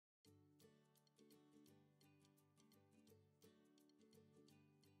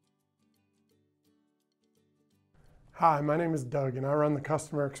Hi, my name is Doug and I run the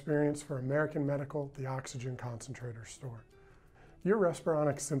customer experience for American Medical, the oxygen concentrator store. Your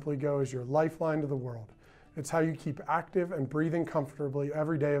Respironics SimplyGo is your lifeline to the world. It's how you keep active and breathing comfortably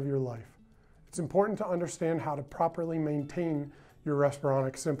every day of your life. It's important to understand how to properly maintain your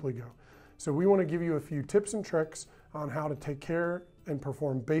Respironics SimplyGo. So we want to give you a few tips and tricks on how to take care and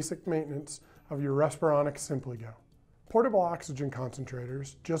perform basic maintenance of your Respironics SimplyGo. Portable oxygen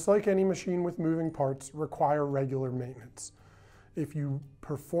concentrators, just like any machine with moving parts, require regular maintenance. If you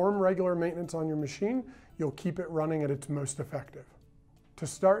perform regular maintenance on your machine, you'll keep it running at its most effective. To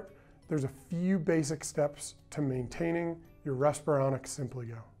start, there's a few basic steps to maintaining your Respironics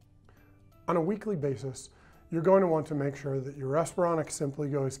SimplyGo. On a weekly basis, you're going to want to make sure that your Respironics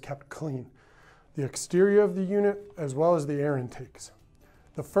SimplyGo is kept clean, the exterior of the unit as well as the air intakes.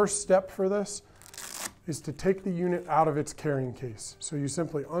 The first step for this is to take the unit out of its carrying case. So you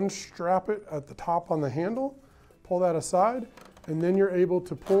simply unstrap it at the top on the handle, pull that aside, and then you're able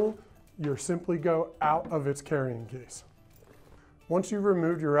to pull your SimplyGo out of its carrying case. Once you've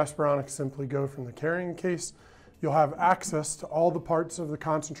removed your Respironics SimplyGo from the carrying case, you'll have access to all the parts of the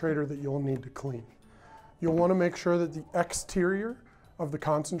concentrator that you'll need to clean. You'll want to make sure that the exterior of the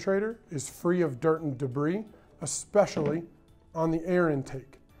concentrator is free of dirt and debris, especially on the air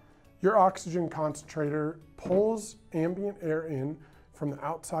intake. Your oxygen concentrator pulls ambient air in from the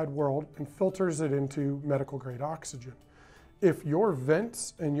outside world and filters it into medical grade oxygen. If your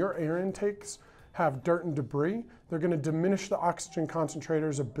vents and your air intakes have dirt and debris, they're going to diminish the oxygen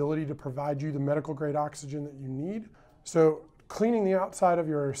concentrator's ability to provide you the medical grade oxygen that you need. So cleaning the outside of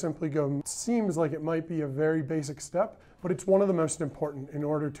your SimplyGo seems like it might be a very basic step, but it's one of the most important in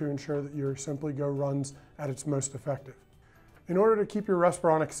order to ensure that your SimplyGo runs at its most effective. In order to keep your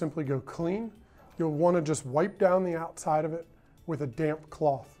Respironics SimplyGo clean, you'll want to just wipe down the outside of it with a damp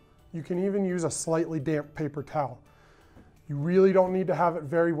cloth. You can even use a slightly damp paper towel. You really don't need to have it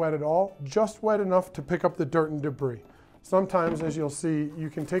very wet at all, just wet enough to pick up the dirt and debris. Sometimes, as you'll see, you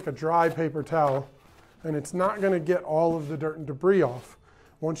can take a dry paper towel and it's not going to get all of the dirt and debris off.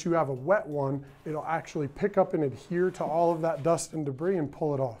 Once you have a wet one, it'll actually pick up and adhere to all of that dust and debris and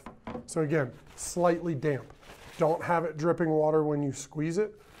pull it off. So again, slightly damp. Don't have it dripping water when you squeeze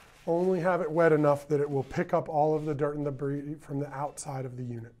it. Only have it wet enough that it will pick up all of the dirt and debris from the outside of the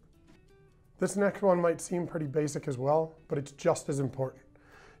unit. This next one might seem pretty basic as well, but it's just as important.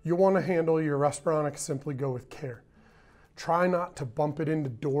 You'll want to handle your Respironics SimplyGo with care. Try not to bump it into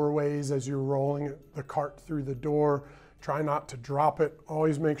doorways as you're rolling the cart through the door. Try not to drop it.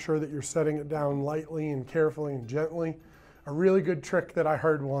 Always make sure that you're setting it down lightly and carefully and gently. A really good trick that I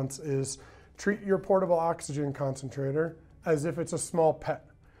heard once is treat your portable oxygen concentrator as if it's a small pet.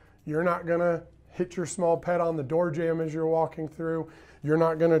 You're not gonna hit your small pet on the door jamb as you're walking through. You're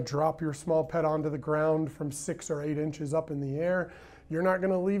not gonna drop your small pet onto the ground from 6 or 8 inches up in the air. You're not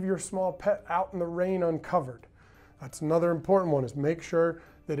gonna leave your small pet out in the rain uncovered. That's another important one, is make sure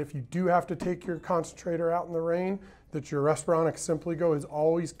that if you do have to take your concentrator out in the rain, that your Respironics SimplyGo is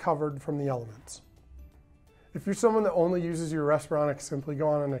always covered from the elements. If you're someone that only uses your Respironics SimplyGo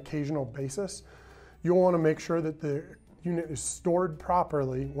on an occasional basis, you'll want to make sure that the unit is stored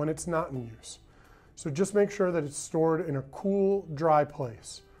properly when it's not in use. So just make sure that it's stored in a cool, dry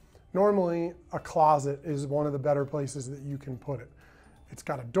place. Normally, a closet is one of the better places that you can put it. It's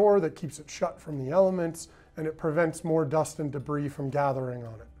got a door that keeps it shut from the elements, and it prevents more dust and debris from gathering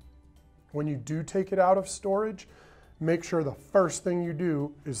on it. When you do take it out of storage, make sure the first thing you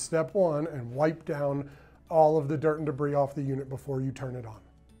do is step 1 and wipe down all of the dirt and debris off the unit before you turn it on.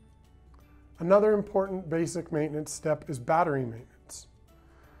 Another important basic maintenance step is battery maintenance.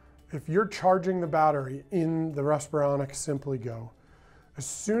 If you're charging the battery in the Respironics SimplyGo, as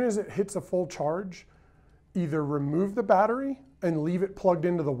soon as it hits a full charge, either remove the battery and leave it plugged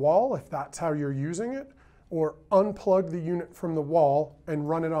into the wall if that's how you're using it, or unplug the unit from the wall and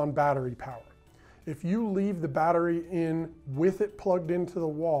run it on battery power. If you leave the battery in with it plugged into the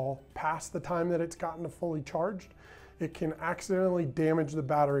wall past the time that it's gotten to fully charged, it can accidentally damage the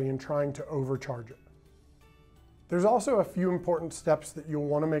battery in trying to overcharge it. There's also a few important steps that you'll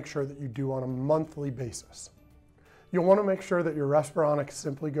want to make sure that you do on a monthly basis. You'll want to make sure that your Respironics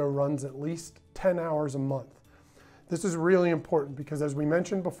SimplyGo runs at least 10 hours a month. This is really important because, as we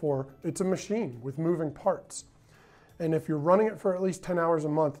mentioned before, it's a machine with moving parts. And if you're running it for at least 10 hours a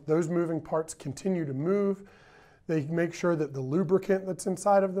month, those moving parts continue to move. They make sure that the lubricant that's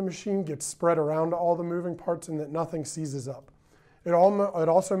inside of the machine gets spread around to all the moving parts and that nothing seizes up. It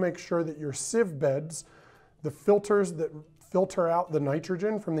also makes sure that your sieve beds, the filters that filter out the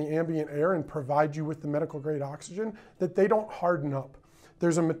nitrogen from the ambient air and provide you with the medical grade oxygen, that they don't harden up.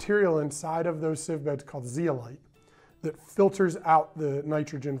 There's a material inside of those sieve beds called zeolite that filters out the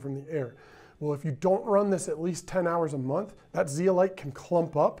nitrogen from the air. Well, if you don't run this at least 10 hours a month, that zeolite can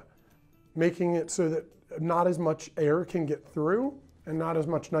clump up, making it so that not as much air can get through and not as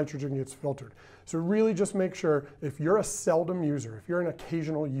much nitrogen gets filtered. So really just make sure, if you're a seldom user, if you're an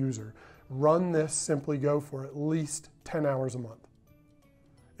occasional user, run this SimplyGo for at least 10 hours a month.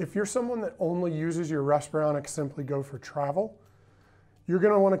 If you're someone that only uses your Respironics SimplyGo for travel, you're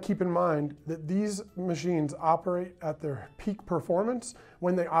going to want to keep in mind that these machines operate at their peak performance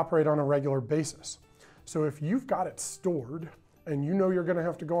when they operate on a regular basis. So if you've got it stored and you know you're going to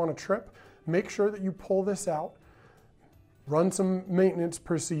have to go on a trip, make sure that you pull this out, run some maintenance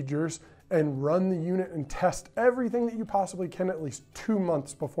procedures, and run the unit and test everything that you possibly can at least 2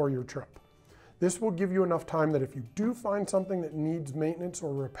 months before your trip. This will give you enough time that if you do find something that needs maintenance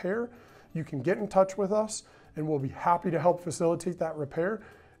or repair, you can get in touch with us and we'll be happy to help facilitate that repair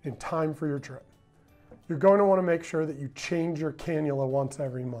in time for your trip. You're going to want to make sure that you change your cannula once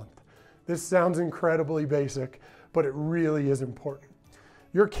every month. This sounds incredibly basic, but it really is important.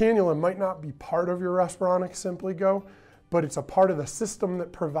 Your cannula might not be part of your Respironics SimplyGo, but it's a part of the system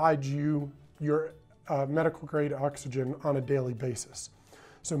that provides you your medical grade oxygen on a daily basis.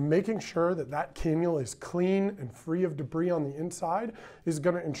 So making sure that that cannula is clean and free of debris on the inside is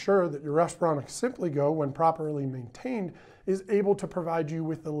going to ensure that your Respironics SimplyGo, when properly maintained, is able to provide you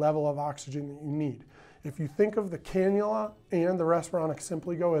with the level of oxygen that you need. If you think of the cannula and the Respironics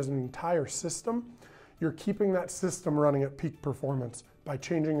SimplyGo as an entire system, you're keeping that system running at peak performance by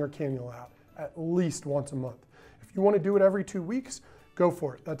changing your cannula out at least once a month. If you want to do it every 2 weeks, go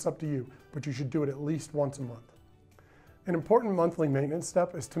for it. That's up to you, but you should do it at least once a month. An important monthly maintenance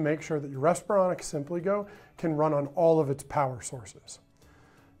step is to make sure that your Respironics SimplyGo can run on all of its power sources.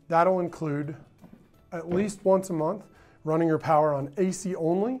 That'll include at least once a month running your power on AC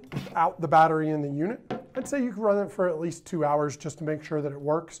only without the battery in the unit. I'd say you can run it for at least 2 hours just to make sure that it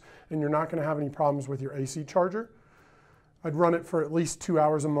works and you're not going to have any problems with your AC charger. I'd run it for at least 2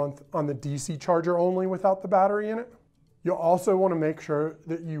 hours a month on the DC charger only without the battery in it. You'll also want to make sure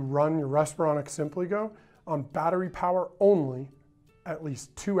that you run your Respironics SimplyGo on battery power only at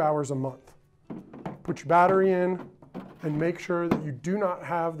least 2 hours a month. Put your battery in and make sure that you do not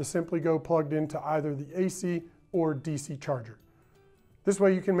have the SimplyGo plugged into either the AC or DC charger. This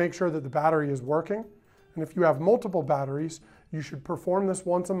way you can make sure that the battery is working, and if you have multiple batteries, you should perform this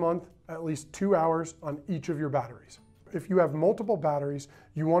once a month, at least 2 hours on each of your batteries. If you have multiple batteries,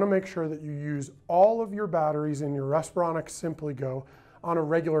 you want to make sure that you use all of your batteries in your Respironics SimplyGo on a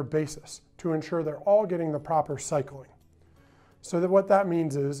regular basis to ensure they're all getting the proper cycling. So that what that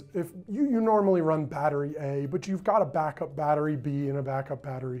means is, if you normally run battery A, but you've got a backup battery B and a backup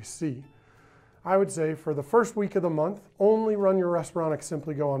battery C, I would say for the first week of the month, only run your Respironics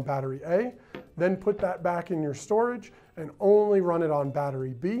SimplyGo on battery A, then put that back in your storage and only run it on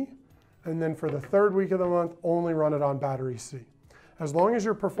battery B, and then for the third week of the month, only run it on battery C. As long as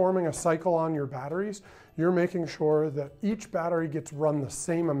you're performing a cycle on your batteries, you're making sure that each battery gets run the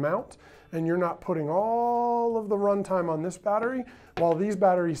same amount and you're not putting all of the runtime on this battery while these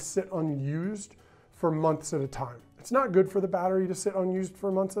batteries sit unused for months at a time. It's not good for the battery to sit unused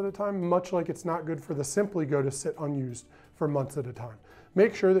for months at a time, much like it's not good for the SimplyGo to sit unused for months at a time.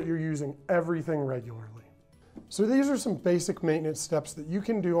 Make sure that you're using everything regularly. So these are some basic maintenance steps that you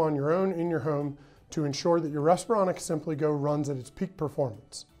can do on your own in your home to ensure that your Respironics SimplyGo runs at its peak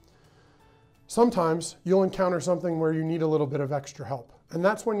performance. Sometimes you'll encounter something where you need a little bit of extra help, and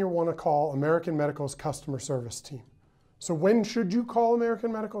that's when you'll want to call American Medical's customer service team. So when should you call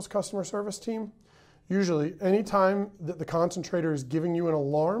American Medical's customer service team? Usually, anytime that the concentrator is giving you an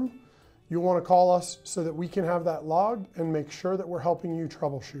alarm, you'll want to call us so that we can have that logged and make sure that we're helping you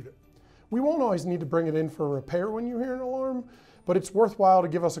troubleshoot it. We won't always need to bring it in for repair when you hear an alarm, but it's worthwhile to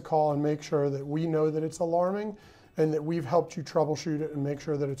give us a call and make sure that we know that it's alarming and that we've helped you troubleshoot it and make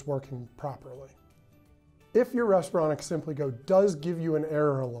sure that it's working properly. If your Respironics SimplyGo does give you an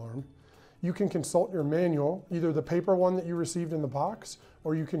error alarm, you can consult your manual, either the paper one that you received in the box,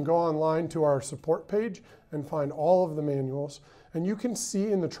 or you can go online to our support page and find all of the manuals, and you can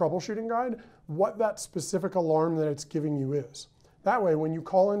see in the troubleshooting guide what that specific alarm that it's giving you is. That way, when you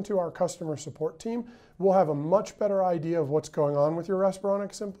call into our customer support team, we'll have a much better idea of what's going on with your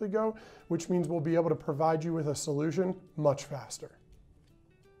Respironics SimplyGo, which means we'll be able to provide you with a solution much faster.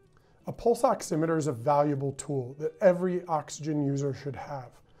 A pulse oximeter is a valuable tool that every oxygen user should have.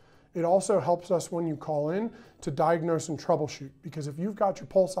 It also helps us when you call in to diagnose and troubleshoot, because if you've got your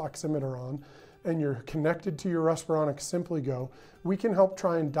pulse oximeter on and you're connected to your Respironics SimplyGo, we can help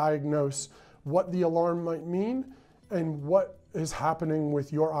try and diagnose what the alarm might mean and what is happening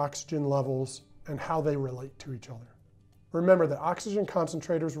with your oxygen levels and how they relate to each other. Remember that oxygen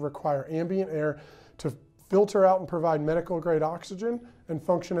concentrators require ambient air to filter out and provide medical grade oxygen and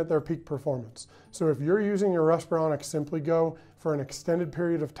function at their peak performance. So if you're using your Respironics SimplyGo for an extended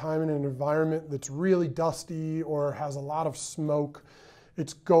period of time in an environment that's really dusty or has a lot of smoke,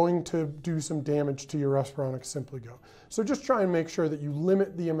 it's going to do some damage to your Respironics SimplyGo. So just try and make sure that you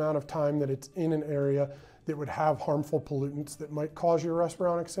limit the amount of time that it's in an area that would have harmful pollutants that might cause your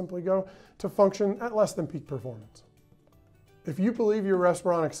Respironics SimplyGo to function at less than peak performance. If you believe your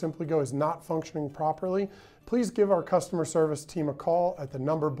Respironics SimplyGo is not functioning properly, please give our customer service team a call at the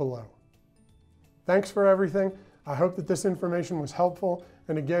number below. Thanks for everything. I hope that this information was helpful.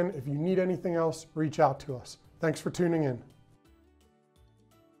 And again, if you need anything else, reach out to us. Thanks for tuning in.